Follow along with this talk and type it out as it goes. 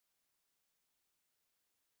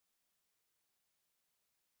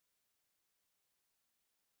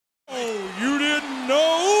Oh, you didn't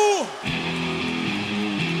know?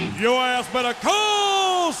 Your ass better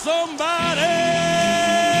call somebody.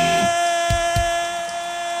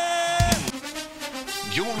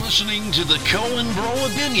 You're listening to the Cohen Bro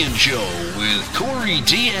Opinion Show with Corey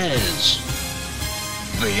Diaz,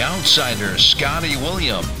 the outsider Scotty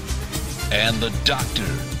William, and the Dr.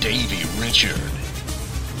 Davey Richard.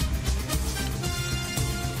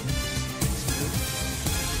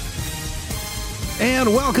 And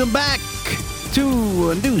welcome back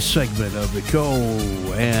to a new segment of the Co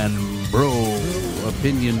and Bro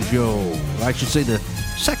Opinion Show. I should say the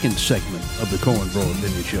second segment of the Co and Bro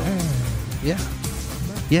Opinion Show. Yeah.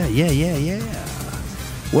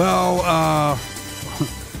 Well,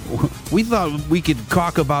 we thought we could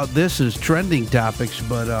talk about this as trending topics,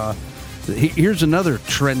 but here's another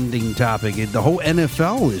trending topic. The whole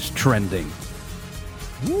NFL is trending.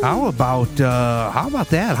 How about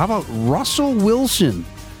that? How about Russell Wilson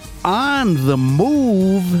on the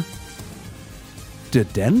move to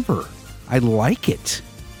Denver? I like it.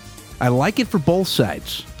 I like it for both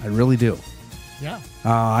sides. I really do. Yeah.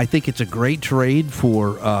 I think it's a great trade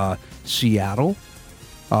for Seattle.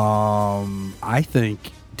 I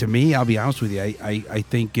think, to me, I'll be honest with you, I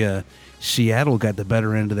think Seattle got the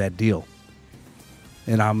better end of that deal.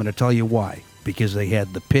 And I'm going to tell you why. Because they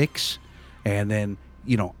had the picks, and then,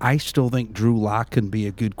 you know, I still think Drew Lock can be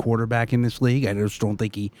a good quarterback in this league. I just don't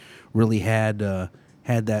think he really had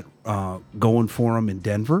that going for him in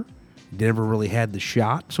Denver. Denver really had the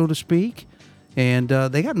shot, so to speak. And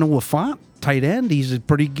they got Noah Fant, tight end. He's a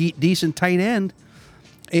pretty decent tight end.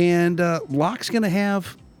 And Lock's going to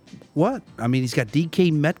have what? I mean, he's got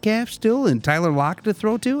DK Metcalf still and Tyler Lockett to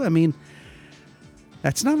throw to. I mean,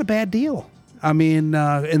 that's not a bad deal. I mean,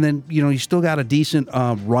 and then, you know, you still got a decent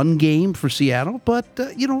run game for Seattle. But,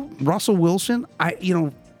 you know, Russell Wilson,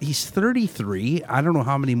 he's 33. I don't know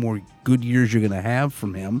how many more good years you're going to have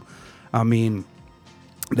from him. I mean,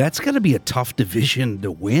 that's going to be a tough division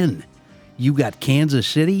to win. You got Kansas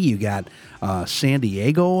City. You got San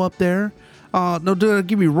Diego up there. No, don't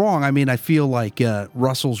get me wrong. I mean, I feel like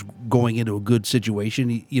Russell's going into a good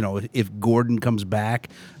situation. You know, if Gordon comes back,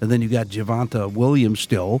 and then you got Javonte Williams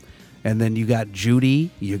still. And then you got Judy,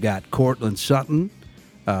 you got Cortland Sutton,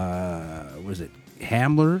 was it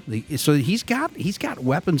Hamler? So he's got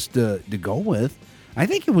weapons to go with. I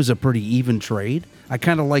think it was a pretty even trade. I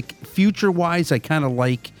kind of like, future-wise, I kind of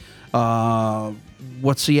like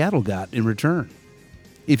what Seattle got in return,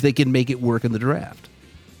 if they can make it work in the draft.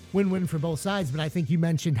 Win-win for both sides, but I think you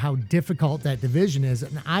mentioned how difficult that division is,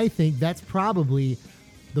 and I think that's probably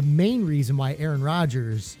the main reason why Aaron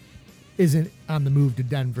Rodgers isn't on the move to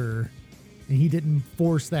Denver, and he didn't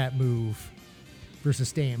force that move versus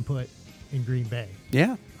staying put in Green Bay.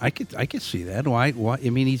 Yeah, I could see that. Why? I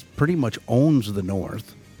mean, he pretty much owns the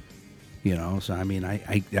North, you know. So I mean, I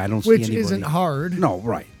don't see anybody. Which isn't hard. No,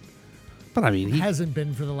 right. But I mean, he hasn't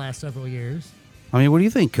been for the last several years. I mean, what do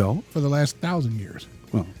you think, Co? For the last 1,000 years.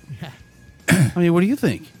 Well, yeah. I mean, what do you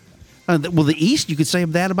think? Well, the East, you could say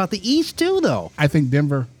that about the East too, though. I think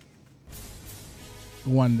Denver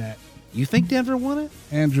won that. You think Denver won it?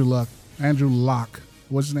 Andrew Locke.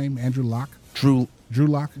 What's his name? Andrew Locke? Drew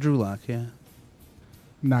Locke? Drew Lock, yeah.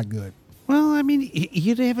 Not good. Well, I mean,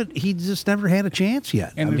 he just never had a chance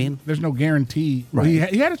yet. And there's no guarantee. Right. Well,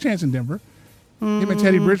 he had a chance in Denver. Him and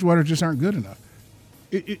Teddy Bridgewater just aren't good enough.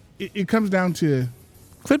 It comes down to...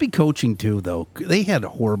 Could be coaching, too, though. They had a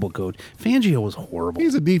horrible coach. Fangio was horrible.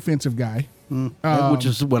 He's a defensive guy. Which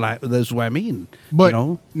is that's what I mean. But you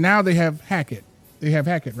know? Now they have Hackett. They have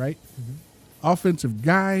Hackett, right? Mm-hmm. Offensive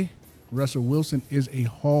guy. Russell Wilson is a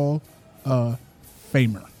Hall of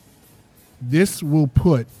Famer. This will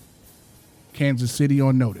put Kansas City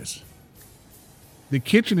on notice. The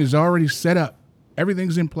kitchen is already set up.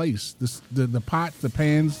 Everything's in place. The pots, the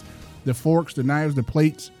pans, the forks, the knives, the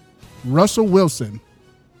plates. Russell Wilson,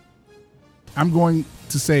 I'm going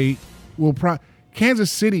to say,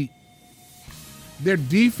 Kansas City, their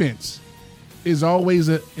defense is always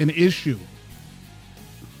an issue.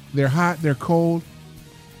 They're hot, they're cold.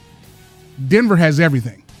 Denver has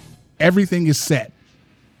everything. Everything is set.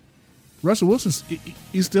 Russell Wilson,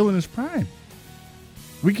 he's still in his prime.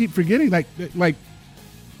 We keep forgetting, like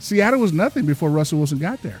Seattle was nothing before Russell Wilson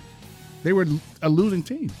got there. They were a losing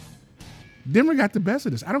team. Denver got the best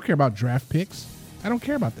of this. I don't care about draft picks. I don't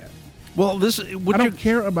care about that. Well, I don't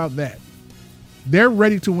care about that. They're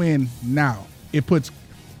ready to win now. It puts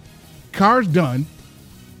Carr's done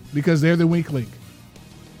because they're the weak link.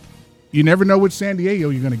 You never know which San Diego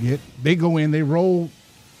you're going to get. They go in, they roll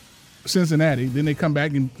Cincinnati, then they come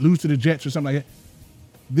back and lose to the Jets or something like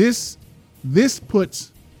that. This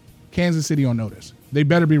puts Kansas City on notice. They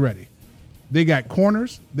better be ready. They got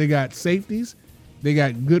corners. They got safeties. They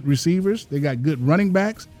got good receivers. They got good running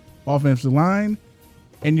backs, offensive line,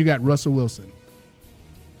 and you got Russell Wilson.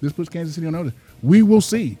 This puts Kansas City on notice. We will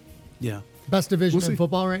see. Yeah. Best division in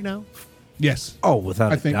football right now? Yes. Oh,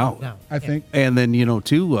 without a doubt. No. I think. And then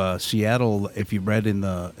too, Seattle. If you read in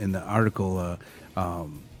the article,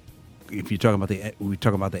 if you're talking about we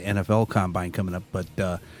talk about the NFL Combine coming up, but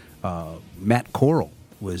Matt Corral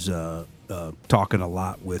was talking a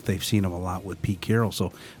lot with. They've seen him a lot with Pete Carroll,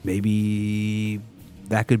 so maybe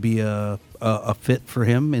that could be a fit for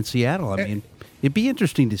him in Seattle. I mean, it'd be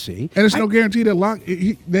interesting to see. And it's no guarantee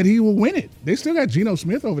that he will win it. They still got Geno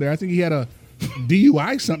Smith over there. I think he had a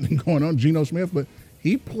DUI something going on, Geno Smith, but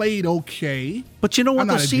he played okay. But you know what? I'm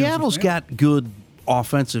not a Geno Seattle's Smith fan. got good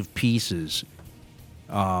offensive pieces.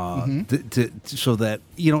 So that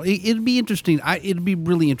it'd be interesting. It'd be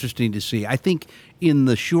really interesting to see. I think in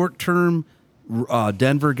the short term,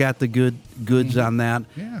 Denver got the goods on that,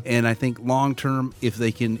 and I think long term,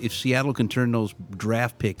 if Seattle can turn those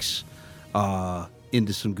draft picks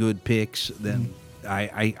into some good picks, then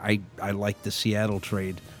I like the Seattle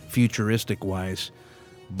trade futuristic wise.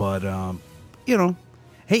 But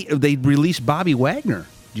hey, they released Bobby Wagner.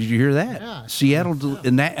 Did you hear that? Yeah. Seattle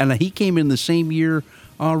and he came in the same year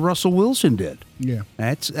Russell Wilson did. Yeah,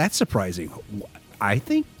 that's surprising. I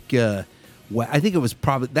think it was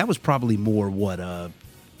probably more a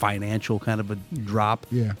financial kind of a drop.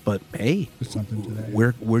 Yeah. But hey, there's something to that.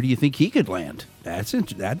 Where do you think he could land?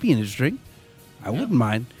 That'd be interesting. I wouldn't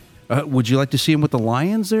mind. Would you like to see him with the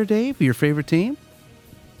Lions there, Dave? Your favorite team?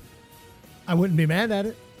 I wouldn't be mad at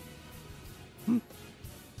it.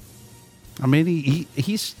 I mean,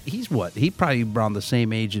 he's what? He probably around the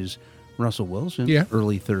same age as Russell Wilson. Yeah.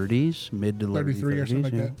 Early 30s, mid to late 33 or something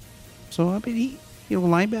like that. So I mean,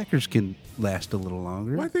 linebackers can last a little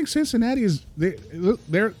longer. Well, I think Cincinnati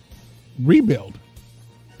they're rebuild.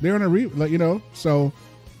 They're on a so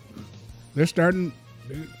they're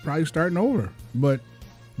probably starting over. But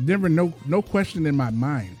Denver, no question in my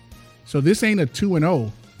mind. So this ain't a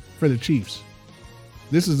 2-0 for the Chiefs.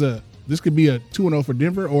 This could be a 2-0 for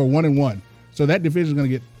Denver or 1-1. So that division is going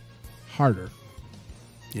to get harder.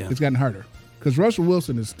 Yeah, it's gotten harder because Russell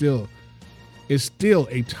Wilson is still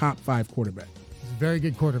a top 5 quarterback. He's a very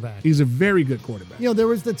good quarterback. He's a very good quarterback. There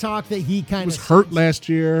was the talk that he kind of was hurt last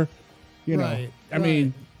year. Right. I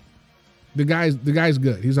mean, the guy's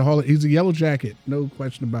good. He's a yellow jacket, no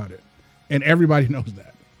question about it, and everybody knows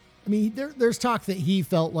that. I mean, there's talk that he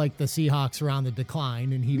felt like the Seahawks were on the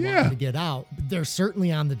decline and he wanted to get out. But they're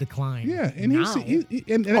certainly on the decline. Yeah, and now.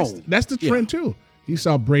 that's the trend too. He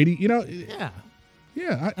saw Brady. Yeah.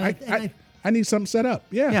 I need something set up.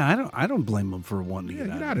 Yeah. Yeah, I don't blame him for wanting to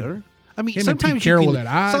get out of there. I mean, Him and Pete Carroll at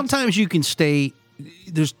odds. sometimes you can stay.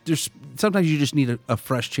 There's sometimes you just need a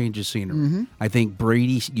fresh change of scenery. I think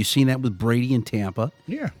Brady. You've seen that with Brady in Tampa.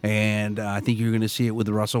 Yeah. And I think you're going to see it with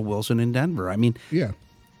Russell Wilson in Denver. I mean, Yeah.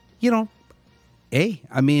 And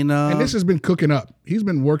this has been cooking up. He's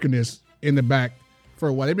been working this in the back for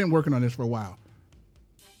a while. They've been working on this for a while.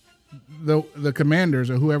 The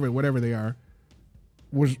Commanders or whatever they are,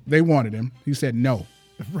 they wanted him. He said no.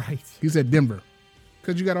 Right. He said Denver,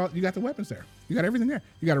 because you got the weapons there. You got everything there.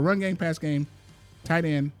 You got a run game, pass game, tight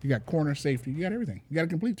end. You got corner, safety. You got everything. You got a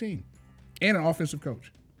complete team, and an offensive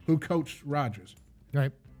coach who coached RODGERS.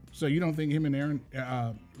 Right. So you don't think him and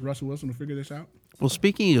Russell Wilson will figure this out? Well,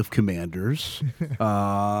 speaking of Commanders,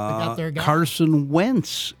 got their guy. Carson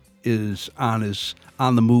Wentz is on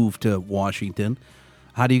the move to Washington.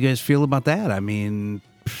 How do you guys feel about that? I mean,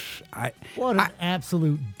 What an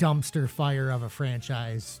absolute dumpster fire of a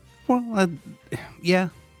franchise. Well, yeah.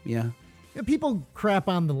 People crap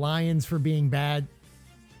on the Lions for being bad.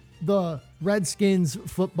 The Redskins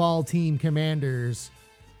football team Commanders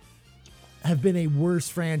have been a worse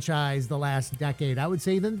franchise the last decade, I would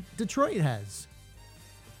say, than Detroit has.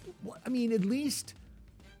 I mean, at least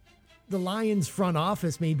the Lions front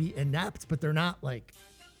office may be inept, but they're not like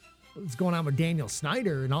what's going on with Daniel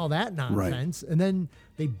Snyder and all that nonsense. Right. And then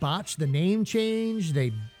they botched the name change.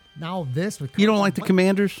 Now this with you don't like the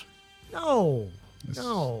Commanders? No.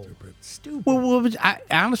 Stupid. Well,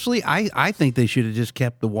 honestly, I think they should have just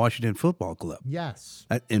kept the Washington Football Club. Yes,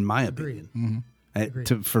 in my opinion.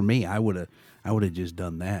 For me, I would have just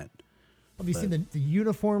done that. Have you seen the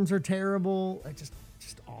uniforms are terrible?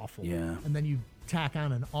 Just awful. Yeah. And then you tack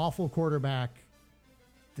on an awful quarterback,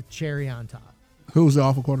 the cherry on top. Who's the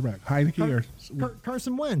awful quarterback? Heineke or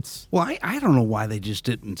Carson Wentz? Well, I don't know why they just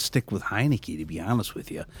didn't stick with Heineke, to be honest with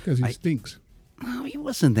you. Because he stinks. No, he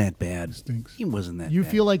wasn't that bad. Stinks. He wasn't that You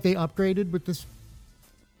bad. feel like they upgraded with this?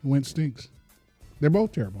 Wentz stinks. They're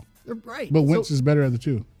both terrible. Right. But Wentz is better of the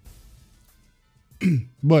two.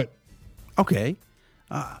 But Okay.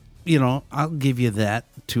 I'll give you that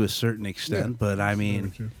to a certain extent, Yeah, but I that's mean,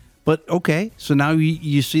 very true. but okay. So now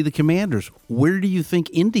you see the Commanders. Where do you think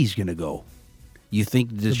Indy's going to go? You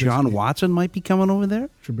think Deshaun Trubisky. Watson might be coming over there?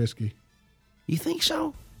 Trubisky. You think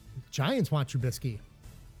so? Giants want Trubisky,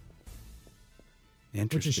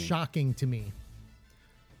 Interesting. which is shocking to me.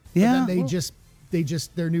 Yeah. And then they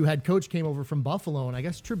just their new head coach came over from Buffalo, and I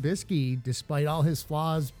guess Trubisky, despite all his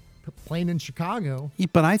flaws, playing in Chicago, Yeah,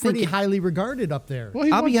 but I think pretty highly regarded up there. Well,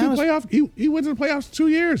 he I'll went be to the honest. playoff. He went to the playoffs 2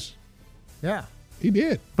 years. Yeah. He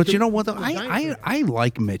did. But you know what? Though? the Giants I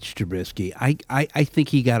like Mitch Trubisky. I think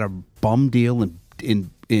he got a bum deal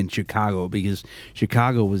in Chicago because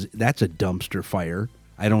that's a dumpster fire.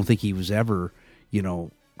 I don't think he was ever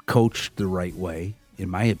coached the right way, in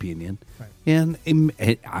my opinion. Right. And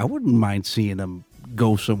I wouldn't mind seeing him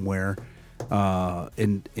go somewhere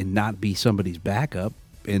and not be somebody's backup.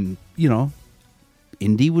 And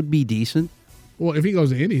Indy would be decent. Well, if he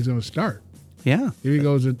goes to Indy, he's going to start. Yeah. If he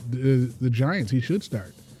goes to the Giants, he should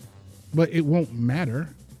start. But it won't matter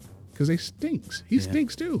because they stinks. He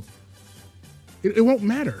stinks too. It won't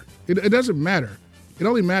matter. It doesn't matter. It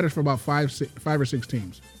only matters for about five or six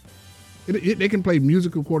teams. They can play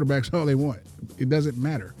musical quarterbacks all they want. It doesn't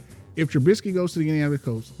matter. If Trubisky goes to the Indianapolis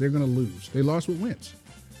Colts, they're going to lose. They lost with Wentz.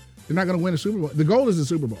 They're not going to win a Super Bowl. The goal is the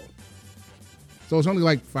Super Bowl. So it's only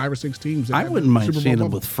like 5 or 6 teams. That I have wouldn't the mind Super Bowl seeing him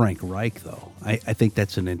bubble. with Frank Reich, though. I think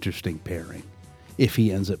that's an interesting pairing if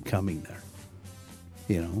he ends up coming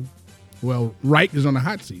there. Well, Reich is on the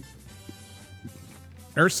hot seat.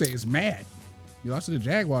 Irsay is mad. You lost to the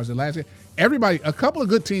Jaguars the last year. A couple of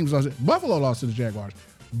good teams lost it. Buffalo lost to the Jaguars,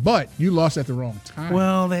 but you lost at the wrong time.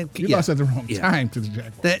 Well, you lost at the wrong time to the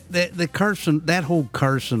Jaguars. That whole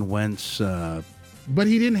Carson Wentz. But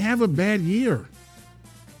he didn't have a bad year.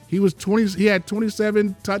 He was 20. He had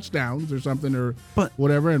 27 touchdowns or something, or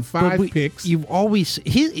whatever, and 5 picks. You've always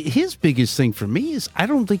his biggest thing for me is I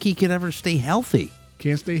don't think he could ever stay healthy.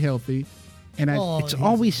 Can't stay healthy, and it's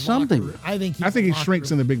always something. I think he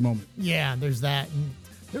shrinks in the big moment. Yeah, there's that. And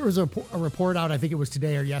there was a report out, I think it was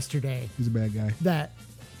today or yesterday, He's a bad guy. that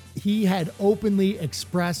he had openly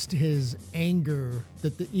expressed his anger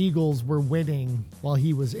that the Eagles were winning while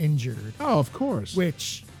he was injured. Oh, of course.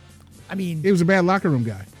 Which, I mean, He was a bad locker room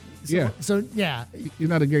guy. So yeah, He's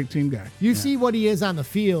not a great team guy. you see what he is on the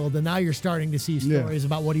field, and now you're starting to see stories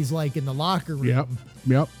about what he's like in the locker room.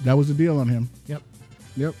 Yep. That was the deal on him. Yep.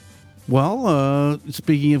 Well,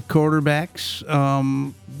 speaking of quarterbacks,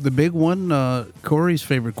 the big one, Corey's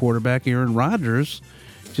favorite quarterback, Aaron Rodgers,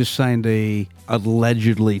 just signed a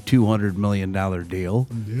allegedly $200 million deal.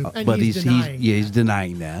 And But he's he's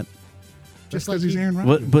denying that. Just like because he's he- Aaron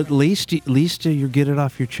Rodgers. But at least you get it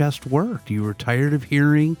off your chest worked. You were tired of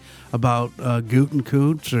hearing about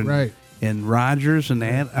Gutekunst and Rodgers and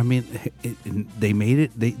that. I mean, they made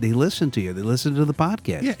it. They listened to you. They listened to the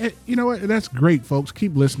podcast. Yeah, you know what? That's great, folks.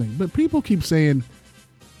 Keep listening. But people keep saying,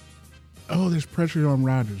 "Oh, there's pressure on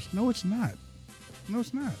Rodgers." No, it's not. No,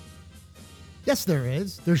 it's not. Yes, there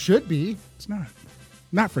is. There should be. It's not.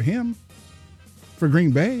 Not for him. For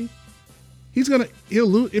Green Bay, he'll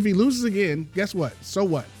lose. If he loses again, guess what? So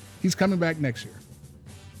what? He's coming back next year,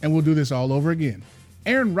 and we'll do this all over again.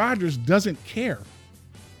 Aaron Rodgers doesn't care.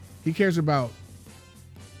 He cares about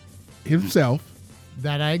himself.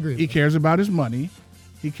 That I agree He with. cares about his money.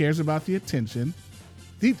 He cares about the attention.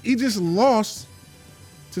 He just lost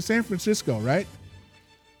to San Francisco, right?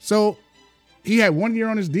 So he had 1 year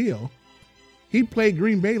on his deal. He played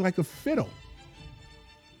Green Bay like a fiddle.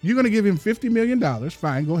 You're going to give him $50 million.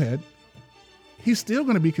 Fine, go ahead. He's still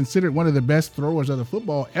going to be considered one of the best throwers of the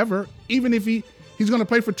football ever, even if he's going to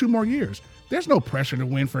play for 2 more years. There's no pressure to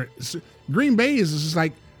win for Green Bay. Is just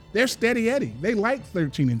like they're steady Eddie. They like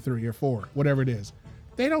 13-3 or 4, whatever it is.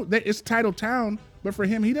 They don't. It's title town, but for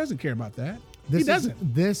him, he doesn't care about that. He doesn't.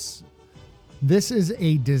 This is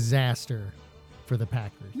a disaster for the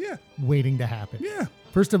Packers. Yeah. Waiting to happen. Yeah.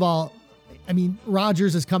 First of all, I mean,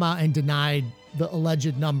 Rodgers has come out and denied the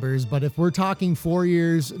alleged numbers, but if we're talking 4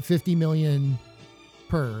 years, $50 million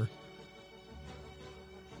per,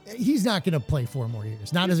 he's not going to play 4 more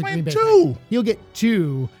years. Not He's as a Green Bay. playing 2. Packer. He'll get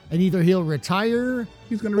 2, and either he'll retire,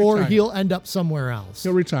 He's gonna or retire. he'll end up somewhere else.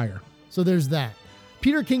 He'll retire. So there's that.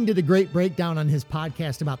 Peter King did a great breakdown on his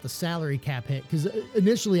podcast about the salary cap hit, because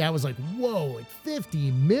initially I was like, whoa, like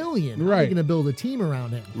 $50 million. How are Right. they going to build a team around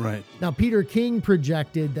him? Right. Now, Peter King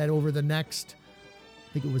projected that over the next,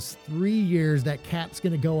 I think it was 3 years, that cap's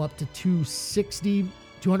going to go up to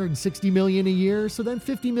 $260 million a year. So then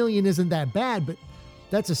 $50 million isn't that bad, but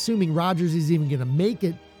that's assuming Rodgers is even going to make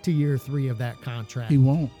it to year 3 of that contract. He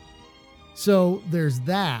won't. So there's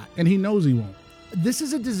that. And he knows he won't. This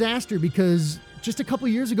is a disaster because just a couple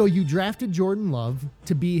years ago, you drafted Jordan Love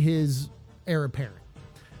to be his heir apparent.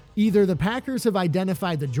 Either the Packers have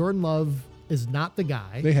identified that Jordan Love is not the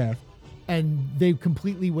guy. They have. And they've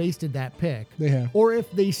completely wasted that pick. They have. Or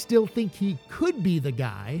if they still think he could be the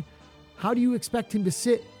guy, how do you expect him to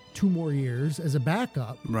sit 2 more years as a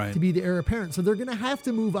backup to be the heir apparent? So they're going to have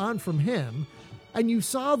to move on from him. And you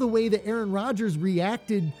saw the way that Aaron Rodgers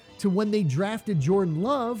reacted to when they drafted Jordan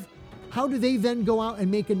Love. How do they then go out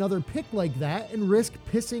and make another pick like that and risk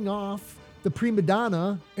pissing off the prima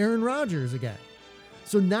donna Aaron Rodgers again?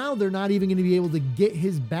 So now they're not even going to be able to get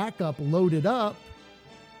his backup loaded up.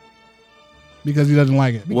 Because he doesn't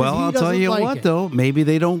like it. Well, I'll tell you what, though. Maybe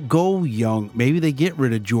they don't go young. Maybe they get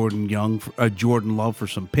rid of Jordan Love for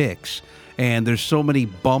some picks. And there's so many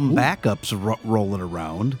bum backups rolling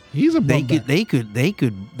around. He's a bum back. They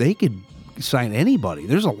could sign anybody.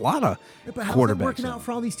 There's a lot of but how's quarterbacks it working out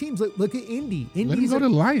for all these teams? Look at Indy. Let him go to the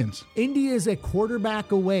Lions. Indy is a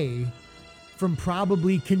quarterback away from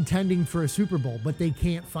probably contending for a Super Bowl, but they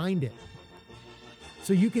can't find it.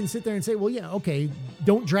 So you can sit there and say, well, yeah, okay,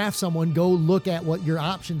 don't draft someone. Go look at what your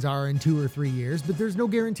options are in 2 or 3 years. But there's no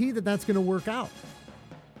guarantee that that's going to work out.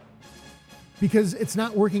 Because it's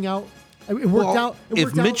not working out. It worked out.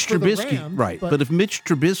 If Mitch Trubisky, but if Mitch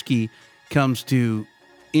Trubisky comes to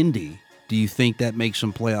Indy, do you think that makes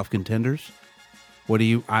them playoff contenders? I'd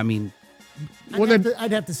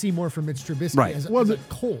have to see more from Mitch Trubisky as a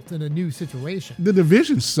Colt in a new situation. The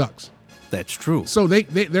division sucks. That's true. So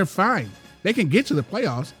they're fine. They can get to the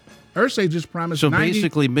playoffs. Irsay just promised. So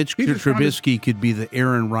basically, Mitch Trubisky could be the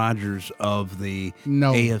Aaron Rodgers of the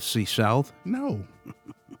AFC South. No,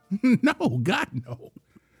 no, God no.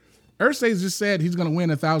 Irsay just said he's going to win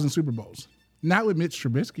 1,000 Super Bowls. Not with Mitch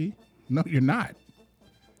Trubisky. No, you're not.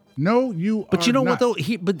 No, you. But you know what though?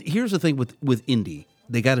 But here's the thing with Indy.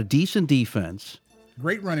 They got a decent defense,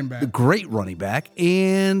 great running back,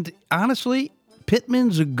 and honestly,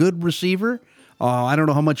 Pittman's a good receiver. I don't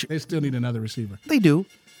know how much. They still need another receiver. They do.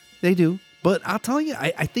 But I'll tell you,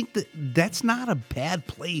 I think that's not a bad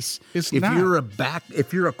place. If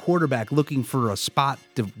you're a quarterback looking for a spot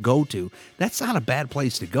to go to, that's not a bad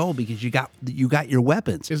place to go because you got your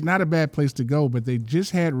weapons. It's not a bad place to go, but they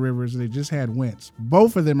just had Rivers and they just had Wentz.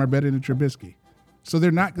 Both of them are better than Trubisky, so they're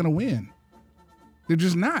not going to win. They're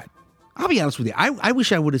just not. I'll be honest with you. I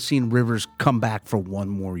wish I would have seen Rivers come back for one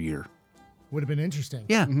more year. Would have been interesting.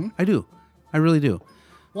 Yeah, I do. I really do.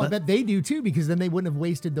 Well, I bet they do too, because then they wouldn't have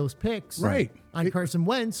wasted those picks on Carson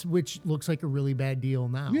Wentz, which looks like a really bad deal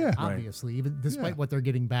now. Yeah, obviously, even despite what they're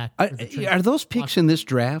getting back. Are those picks in this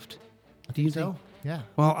draft? Do you think? Yeah.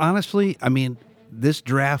 Well, honestly, I mean, this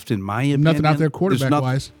draft, in my opinion, nothing out there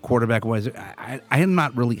quarterback-wise. Quarterback-wise, I am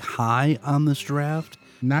not really high on this draft.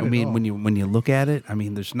 Not at all. when you look at it, I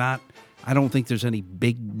mean, there's not. I don't think there's any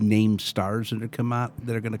big name stars that are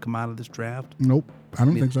going to come out of this draft. Nope, I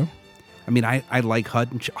don't think so. I mean, I like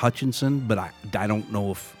Hutchinson, but I don't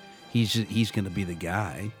know if he's going to be the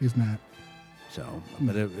guy. He's not. So,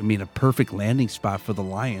 but I mean, a perfect landing spot for the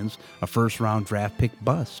Lions, a first-round draft pick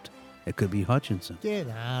bust. It could be Hutchinson. Get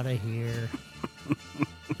out of here.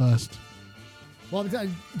 Bust. Well,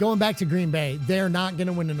 going back to Green Bay, they're not going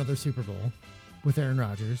to win another Super Bowl with Aaron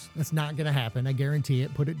Rodgers. That's not going to happen. I guarantee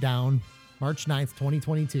it. Put it down. March 9th,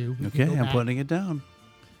 2022. Okay, I'm putting it down.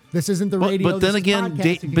 This isn't the radio. But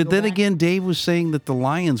then again, Dave was saying that the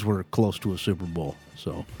Lions were close to a Super Bowl.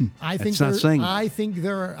 So I think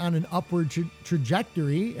they're on an upward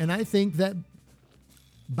trajectory, and I think that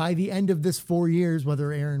by the end of this 4 years,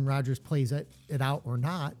 whether Aaron Rodgers plays it out or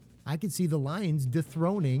not, I could see the Lions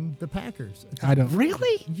dethroning the Packers. I don't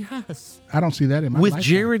really. Yes, I don't see that in my lifetime. With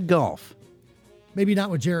Jared Goff. Maybe not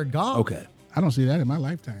with Jared Goff. Okay, I don't see that in my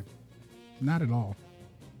lifetime. Not at all.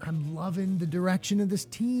 I'm loving the direction of this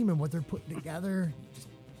team and what they're putting together.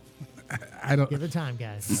 I don't give it time,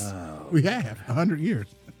 guys. We have 100 years.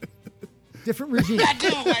 Different regime.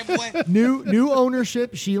 New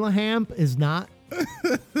ownership. Sheila Hamp is not.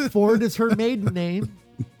 Ford is her maiden name.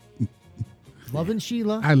 Loving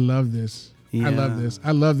Sheila. I love this. Yeah. I love this.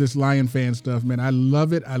 I love this Lion fan stuff, man. I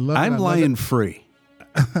love it. I'm Lion free.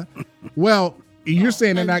 Well, you're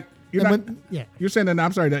saying they're not. You're saying that.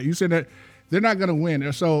 I'm sorry. That you said that. They're not going to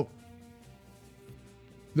win. So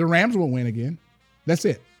the Rams won't win again. That's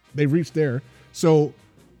it. They've reached there. So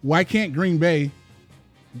why can't Green Bay?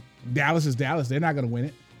 Dallas is Dallas. They're not going to win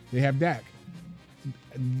it. They have Dak.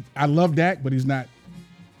 I love Dak, but he's not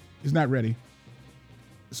ready.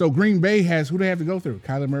 So Green Bay has, who do they have to go through?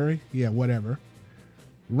 Kyler Murray? Yeah, whatever.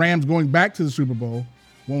 Rams going back to the Super Bowl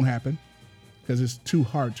won't happen because it's too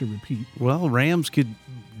hard to repeat. Well, Rams could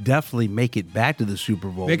definitely make it back to the Super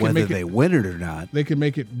Bowl, They can whether make it- they win it or not. They can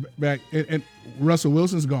make it back, and Russell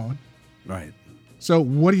Wilson's gone. Right. So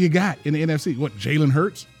what do you got in the NFC? What, Jalen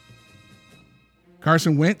Hurts?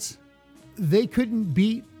 Carson Wentz? They couldn't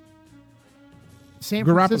beat San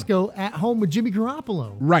Garoppolo. Francisco at home with Jimmy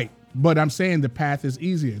Garoppolo. Right. But I'm saying the path is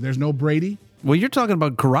easier. There's no Brady. Well, you're talking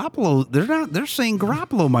about Garoppolo. They're saying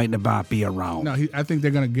Garoppolo might not be around. No, I think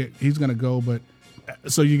he's going to go, but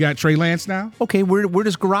so you got Trey Lance now? Okay, where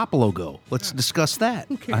does Garoppolo go? Let's discuss that.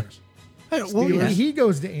 Who cares? Well, Steelers. yeah. He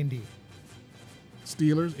goes to Indy.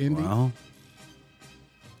 Steelers, Indy. Well,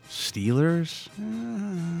 Steelers.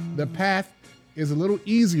 The path is a little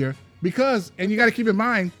easier because, and you got to keep in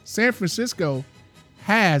mind, San Francisco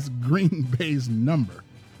has Green Bay's number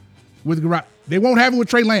with Garoppolo. They won't have it with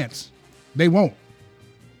Trey Lance. They won't.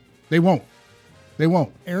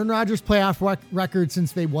 Aaron Rodgers' playoff record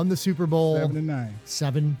since they won the Super Bowl 7-9.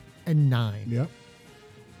 7-9. Yep.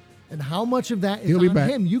 And how much of that is He'll be on back.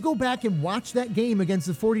 him? You go back and watch that game against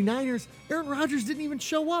the 49ers. Aaron Rodgers didn't even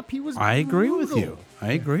show up. He was I agree with brutal. you.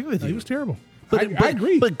 I agree with He you. was terrible. But I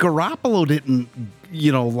agree. But Garoppolo didn't,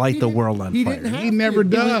 light the didn't- world on he fire. didn't have He never to.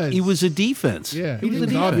 does. He was a defense. Yeah, he was a it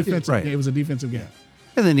was all defense. defensive. Right. It was a defensive game.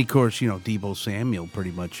 And then, of course, Debo Samuel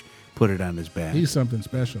pretty much put it on his back. He's something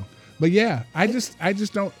special. But yeah, I just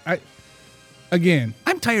don't. Again,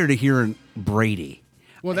 I'm tired of hearing Brady.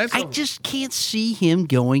 well, that's I just can't see him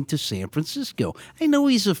going to San Francisco. I know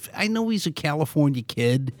he's a California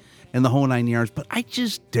kid and the whole 9 yards, but I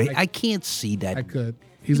can't see that. I could.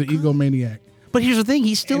 He's an egomaniac. But here's the thing: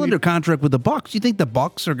 he's still under contract with the Bucks. You think the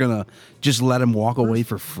Bucks are gonna just let him walk away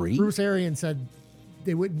for free? Bruce Arians said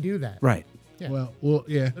they wouldn't do that. Right. Yeah. Well,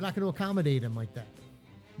 yeah, They're not going to accommodate him like that.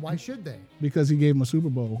 Why should they? because he gave him a Super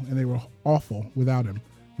Bowl and they were awful without him.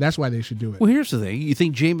 That's why they should do it. Well, here's the thing: you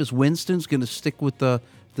think Jameis Winston's gonna stick with the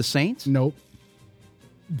Saints? Nope.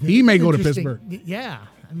 He may go to Interesting. Pittsburgh. Yeah.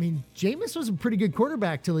 I mean, Jameis was a pretty good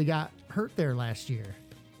quarterback till he got hurt there last year.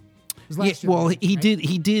 It was last year, Well, right? he did.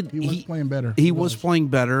 He was playing better. He was playing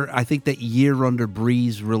better. I think that year under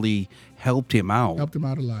Breeze really helped him out. Helped him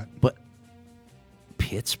out a lot. But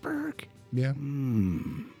Pittsburgh? Yeah.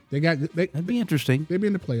 Hmm. That'd be interesting. They'll be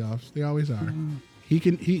in the playoffs. They always are. He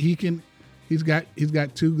can. He's got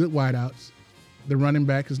two good wideouts. The running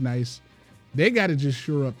back is nice. They got to just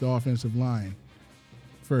shore up the offensive line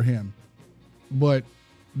for him. But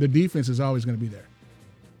the defense is always going to be there.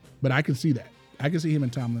 But I can see that. I can see him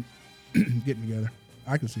and Tomlin getting together.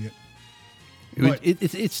 I can see it. But-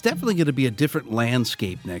 It's definitely going to be a different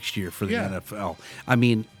landscape next year for the Yeah. NFL. I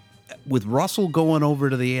mean, with Russell going over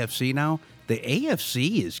to the AFC now, the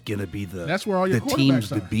AFC is going to be That's where all your the teams quarterbacks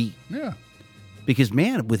to are. beat. Yeah. Because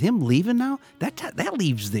man, with him leaving now, that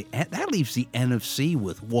leaves the NFC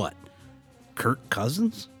with what? Kirk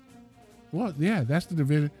Cousins? Well, yeah, that's the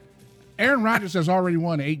division. Aaron Rodgers has already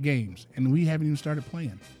won 8 games, and we haven't even started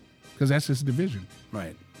playing because that's his division.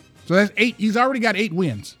 Right. So that's 8. He's already got 8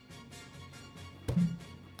 wins.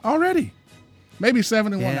 Already. Maybe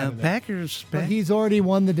 7 and 1 Yeah, out of that. Packers. But he's already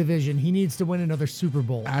won the division. He needs to win another Super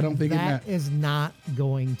Bowl. I don't think that is not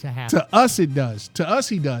going to happen. To us, it does. To us,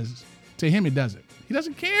 he does. To him, it doesn't. He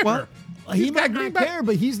doesn't care. Well, He's he might not care,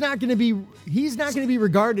 but he's not going to be. He's not going to be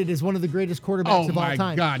regarded as one of the greatest quarterbacks Oh of all my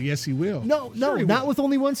time. God! Yes, he will. No, Sure he not will. with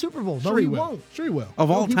only one Super Bowl. Sure No, he will. won't. Sure he will. Of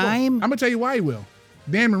all he won't. time? I'm gonna tell you why he will.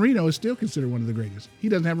 Dan Marino is still considered one of the greatest. He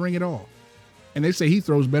doesn't have a ring at all, and they say he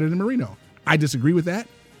throws better than Marino. I disagree with that.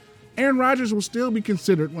 Aaron Rodgers will still be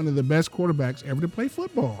considered one of the best quarterbacks ever to play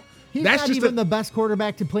football. He's not even the best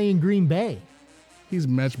quarterback to play in Green Bay. He's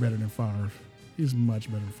much better than Favre. He's much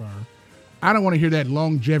better than Favre. I don't want to hear that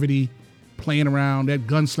longevity playing around, that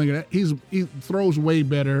gunslinger. He throws way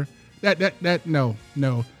better. No.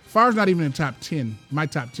 Favre's not even in top 10, my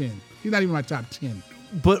top 10. He's not even my top 10.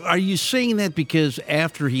 But are you saying that because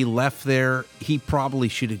after he left there, he probably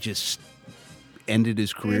should have just ended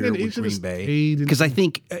his career then he with should have Green Bay? stayed in- Because I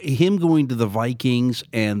think him going to the Vikings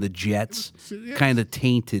and the Jets Yes. kind of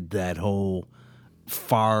tainted that whole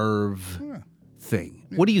Favre thing.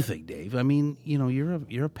 What do you think, Dave? I mean,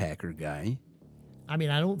 you're a Packer guy. I mean,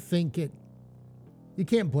 I don't think it. You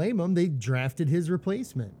can't blame him. They drafted his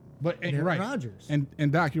replacement. But Aaron right. Rodgers.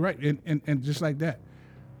 And Doc, you're right. And just like that.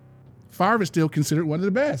 Favre is still considered one of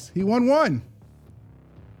the best. He won 1.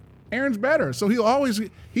 Aaron's better. So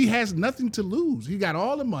he has nothing to lose. He got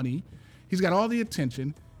all the money. He's got all the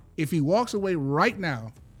attention. If he walks away right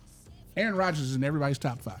now, Aaron Rodgers is in everybody's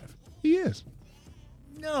top 5. He is.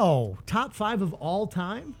 No, top 5 of all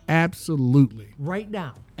time Absolutely. right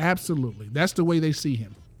now. Absolutely. That's the way they see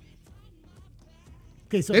him.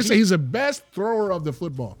 Okay, so they say he's the best thrower of the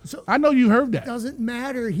football. So- I know you heard that. doesn't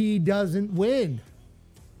matter. He doesn't win.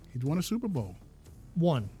 He's won a Super Bowl.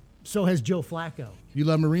 One. So has Joe Flacco. You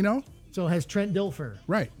love Marino? So has Trent Dilfer.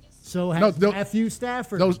 Right. So has No, Matthew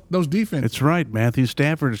Stafford. Those defenses. That's right. Matthew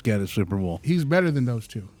Stafford's got a Super Bowl. He's better than those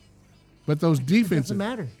two. But those defenses. doesn't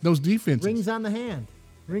matter. Those defenses. Rings on the hand.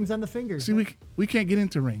 Rings on the fingers. See, we can't get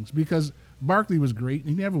into rings because Barkley was great and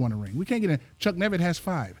he never won a ring. We can't get in. Chuck Nevitt has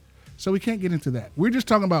 5. So we can't get into that. We're just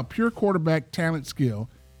talking about pure quarterback talent, skill.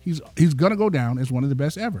 He's going to go down as one of the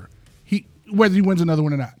best ever. Whether he wins another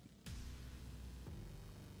one or not.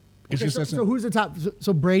 It's Okay, just that so simple. who's the top?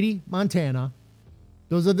 So Brady, Montana.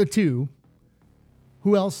 Those are the 2.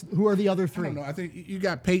 Who else? Who are the other I 3? don't know. I think you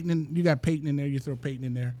got Peyton in there. You throw Peyton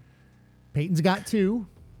in there. Peyton's got 2.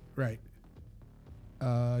 Right.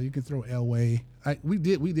 You can throw Elway. We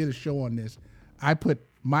did a show on this. I put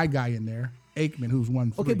my guy in there, Aikman, who's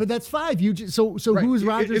won 3. Okay, but that's 5. You just, so Right. who's It-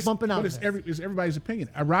 Rodgers it's- bumping out? But there? it's everybody's opinion.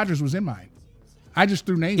 Rodgers was in mine. I just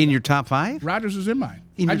threw names. In your top 5? Rodgers was in mine.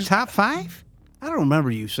 In I your just- top 5? I don't remember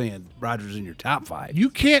you saying Rodgers in your top 5. You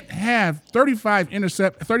can't have 35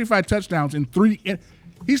 touchdowns in 3.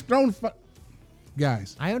 He's thrown.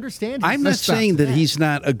 Guys, I understand. I'm not Let's stop. saying that he's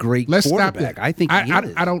not a great let's stop quarterback. that. I think he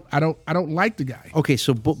is. I don't like the guy. Okay,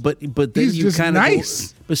 so but then He's you just kind of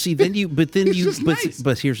nice. but see then you He's just nice.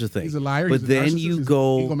 but here's the thing. He's a liar. But he's a then narcissist, you he's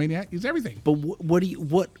go. an egomaniac. He's everything. But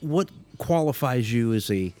what qualifies you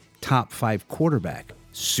as a top 5 quarterback?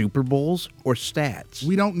 Super Bowls or stats?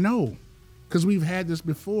 We don't know because we've had this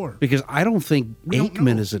before. Because I don't think We don't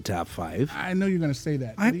Aikman know. is a top 5. I know you're going to say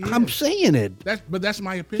that. but he I'm is. saying it. That's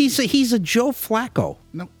my opinion. He's a Joe Flacco.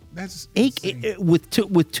 No, that's Ake with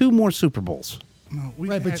 2 more Super Bowls. No,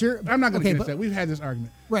 Right, but you're- I'm not going to okay, get into but- that. We've had this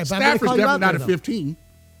argument. Right, but I'm gonna Stafford's call you definitely out not there, a though. 15.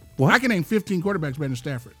 What? I can name 15 quarterbacks better than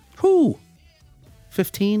Stafford. Who?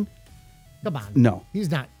 15? Come on. No. He's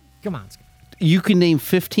not. Come on. You can name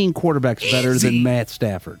 15 quarterbacks better Easy. than Matt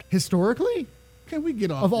Stafford. Historically, Can we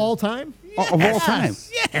get off of this? all time, Of all time.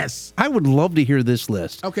 Yes. I would love to hear this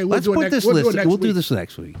list. Okay, we'll let's do it put next- this we'll do it list. next We'll do week. this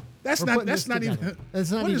next week. That's We're not. putting That's this not together. even.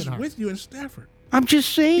 That's not what even is hard. with you and Stafford? I'm just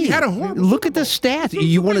saying. He had a horrible Look Super at the Bowl. stats.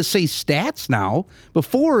 You want to say stats now?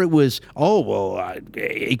 Before it was,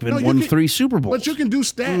 Aikman No, you won can- 3 Super Bowls. But you can do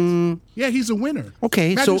stats. Yeah, he's a winner.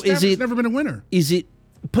 Okay, Matthew so is Stafford's it- never been a winner? Is it?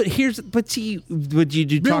 But see, would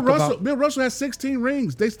you Bill talk Russell. about? Bill Russell has 16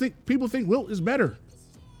 rings. People think Wilt is better.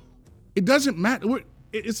 It doesn't matter.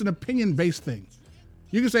 It's an opinion-based thing.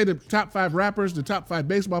 You can say the top 5 rappers, the top 5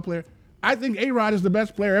 baseball player. I think A-Rod is the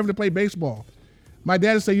best player ever to play baseball. My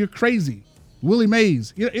dad would say you're crazy. Willie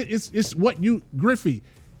Mays. It's what you Griffey.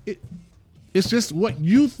 It's just what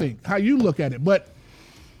you think, how you look at it. But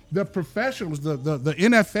the professionals, the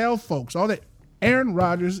NFL folks, all that. Aaron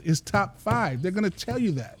Rodgers is top 5. They're going to tell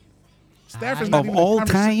you that. Stafford's not Of even a all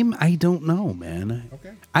conversation. time, I don't know, man.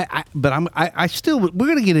 Okay. I still. We're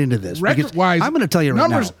going to get into this because Record-wise, I'm going to tell you right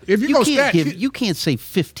numbers, now. if you go can't stats- you can't say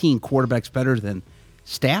 15 quarterbacks better than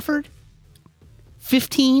Stafford.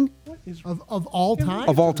 15 of all time.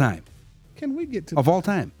 of all time. Can we get to Of all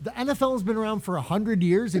time. The NFL has been around for 100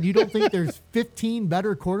 years, and you don't think there's 15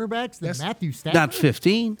 better quarterbacks than Matthew Stafford? Not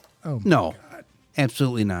 15. Oh, my no, God.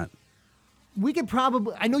 absolutely not. We could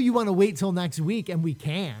probably. I know you want to wait till next week, and we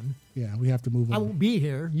can. Yeah, we have to move on. I won't be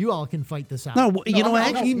here. You all can fight this out. No, you know, no,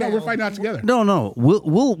 actually, no, we're fighting out together. No.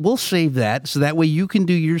 We'll save that so that way you can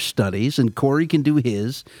do your studies and Corey can do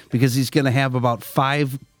his because he's going to have about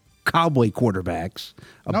 5 Cowboy quarterbacks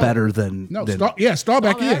better than No, than,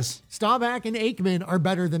 Staubach is. Staubach and Aikman are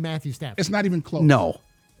better than Matthew Stafford. It's not even close. no.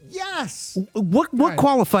 Yes. What Right.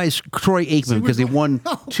 qualifies Troy Aikman because he won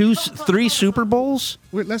 3 Super Bowls?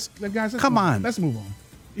 Wait, guys. Come move on. Let's move on.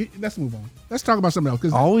 Let's move on. Let's talk about something else.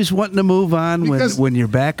 'Cause- Always wanting to move on because- when you're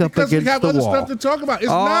back up because against we have the other wall. stuff to talk about. It's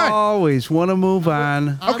not. Always want to move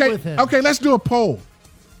on. I'm Okay, with him. okay. Let's do a poll.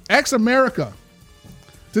 Ex-America.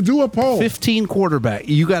 To do a poll. 15 quarterback.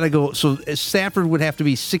 You got to go. So Stafford would have to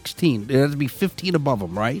be 16. It has to be 15 above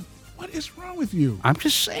him, right? What is wrong with you? I'm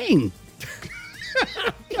just saying.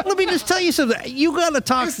 Let me just tell you something. You got to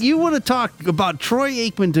talk. You want to talk about Troy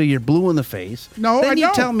Aikman till you're blue in the face. No, then I you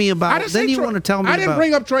don't. tell me I about. didn't Then say you Troy- want to tell me. I didn't about,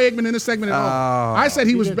 bring up Troy Aikman in this segment at all. I said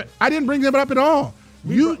he was. did. I didn't bring him up at all.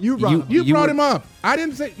 You brought him brought were- him up. I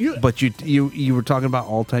didn't say you. But you were talking about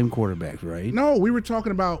all-time quarterbacks, right? No, we were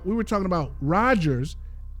talking about Rodgers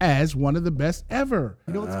as one of the best ever.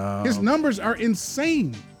 You know his numbers are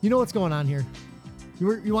insane. You know what's going on here? You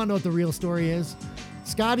want to know what the real story is?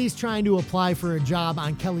 Scotty's trying to apply for a job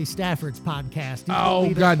on Kelly Stafford's podcast. He's the Oh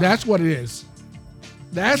leader God, of- that's what it is.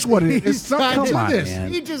 That's what it is. It's something Come to on, this.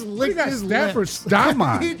 man. He just What do you licked got, his Stafford? lip. Stop. Come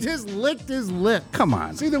on. He just licked his lip. Come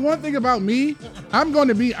on. See, the one thing about me, I'm going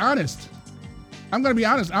to be honest. I'm going to be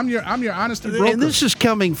honest. I'm your honest broker. And this is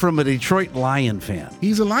coming from a Detroit Lion fan.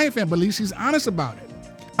 He's a Lion fan, but at least he's honest about it.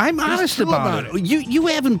 I'm honest true about about it. You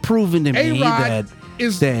haven't proven to me A-Rod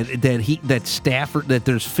that Stafford, that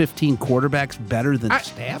there's 15 quarterbacks better than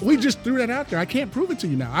Stafford. We just threw that out there. I can't prove it to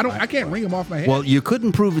you now. I can't ring him off my head. Well, you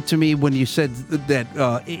couldn't prove it to me when you said that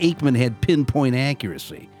Aikman had pinpoint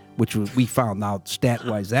accuracy, which we found out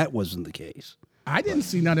stat-wise that wasn't the case. I didn't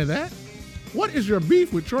see none of that. What is your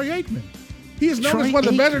beef with Troy Aikman? He is known Troy as one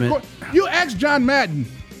of the better. Aikman. You ask John Madden,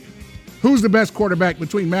 who's the best quarterback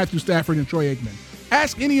between Matthew Stafford and Troy Aikman.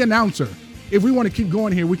 Ask any announcer. If we want to keep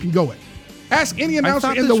going here, we can go it. Ask any I announcer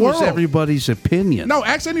thought in this the world. was everybody's opinion. No,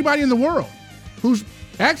 ask anybody in the world.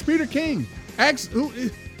 Ask Peter King. Ask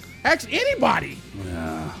anybody.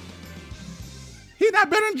 Yeah. He's not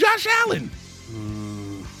better than Josh Allen.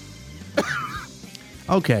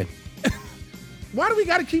 Okay. Why do we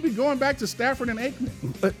got to keep it going back to Stafford and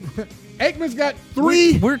Aikman? Aikman's got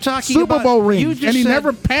 3 We're talking Super about, Bowl you rings, just and he said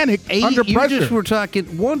never panicked under You pressure. just were talking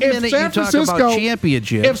one If minute San you talk Francisco- about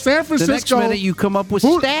championships. if San the next Francisco- minute you come up with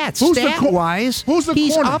Who- stats. who's the Stat-wise, who's the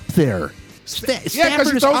he's corner? up there.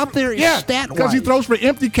 Stafford is up there stat-wise. because he throws for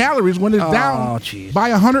empty calories when it's down jeez. by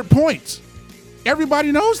 100 points.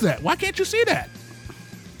 Everybody knows that. Why can't you see that?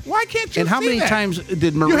 Why can't you And how see many that? times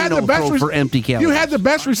did You had Marino the best throw for empty calories? You had the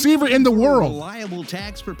best receiver in the world. Reliable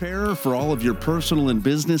tax preparer for all of your personal and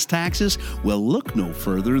business taxes? Well, look no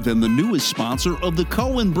further than the newest sponsor of the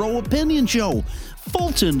Cohen Bro Opinion Show,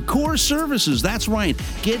 Fulton Core Services. That's right.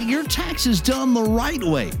 Get your taxes done the right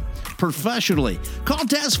way, professionally. Call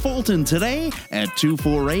Des Fulton today at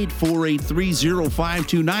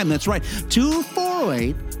 248-483-0529. That's right,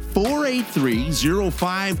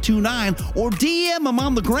 248-483-0529, or DM them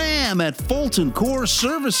on the gram at Fulton Core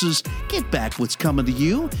Services. Get back what's coming to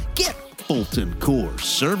you. Get Fulton Core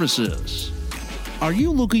Services. Are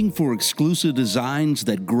you looking for exclusive designs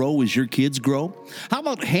that grow as your kids grow? How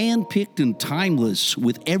about hand-picked and timeless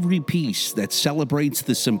with every piece that celebrates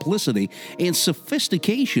the simplicity and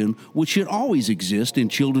sophistication which should always exist in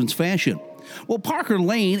children's fashion? Well, Parker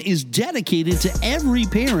Lane is dedicated to every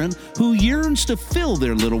parent who yearns to fill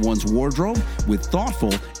their little one's wardrobe with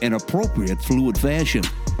thoughtful and appropriate fluid fashion.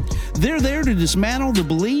 They're there to dismantle the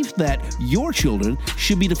belief that your children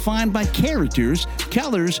should be defined by characters,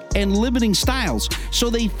 colors, and limiting styles, so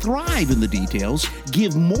they thrive in the details,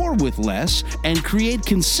 give more with less, and create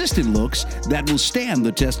consistent looks that will stand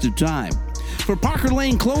the test of time. For Parker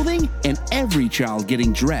Lane Clothing and every child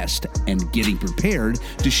getting dressed and getting prepared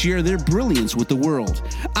to share their brilliance with the world.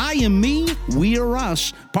 I am me, we are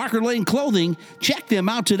us. Parker Lane Clothing. Check them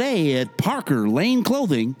out today at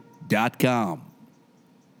parkerlaneclothing.com.